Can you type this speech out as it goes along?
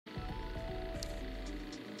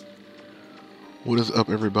What is up,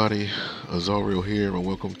 everybody? Azariel here, and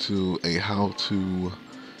welcome to a how-to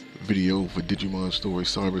video for Digimon Story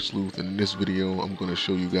Cyber Sleuth. And in this video, I'm going to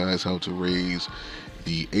show you guys how to raise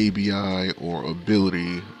the ABI or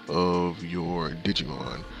ability of your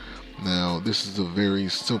Digimon. Now, this is a very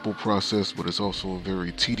simple process, but it's also a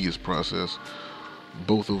very tedious process,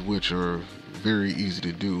 both of which are very easy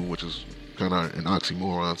to do, which is kind of an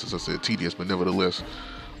oxymoron since I said tedious, but nevertheless.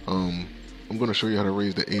 I'm going to show you how to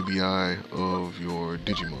raise the ABI of your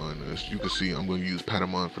Digimon. As you can see, I'm going to use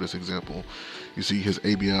Patamon for this example. You see his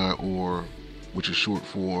ABI, or which is short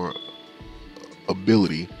for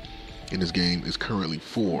ability in this game, is currently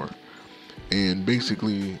 4. And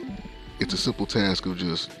basically, it's a simple task of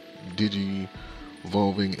just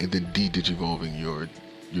digivolving and then de-digivolving your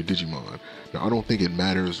Digimon. Now, I don't think it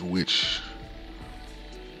matters which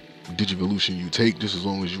Digivolution you take, just as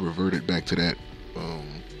long as you revert it back to that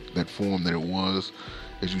form that it was.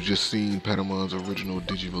 As you just seen, Patamon's original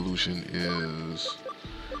Digivolution is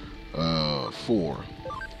 4.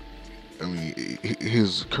 I mean,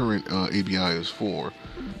 his current ABI is 4.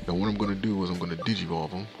 Now what I'm going to do is I'm going to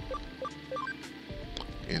Digivolve him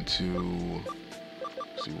into,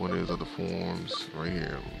 see, one of his other forms right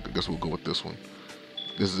here. I guess we'll go with this one.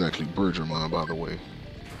 This is actually Bergermon, by the way.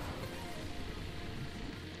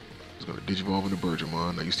 It's going to Digivolve into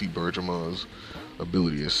Bergermon. Now you see Bergermon's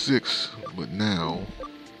ability is 6, but now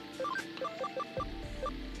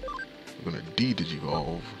we're going to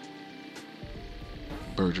de-digivolve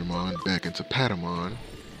Bergermon back into Patamon,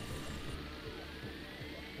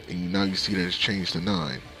 and now you see that it's changed to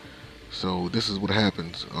 9. So this is what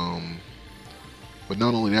happens. But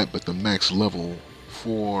not only that, but the max level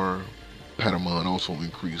for Patamon also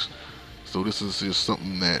increased. So this is just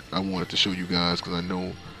something that I wanted to show you guys, because I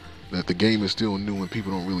know that the game is still new and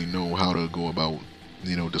people don't really know how to go about,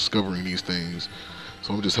 discovering these things.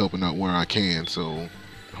 So I'm just helping out where I can. So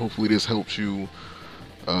hopefully this helps you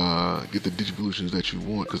get the Digivolutions that you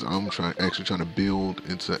want, because I'm actually trying to build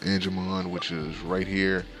into Angemon, which is right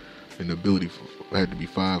here, and the ability had to be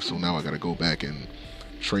 5, so now I got to go back and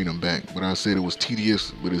train them back. But I said it was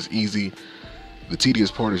tedious, but it's easy. The tedious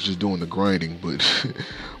part is just doing the grinding, but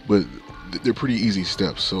but they're pretty easy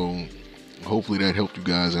steps. So hopefully that helped you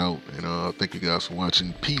guys out, and thank you guys for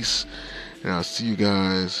watching. Peace, and I'll see you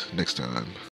guys next time.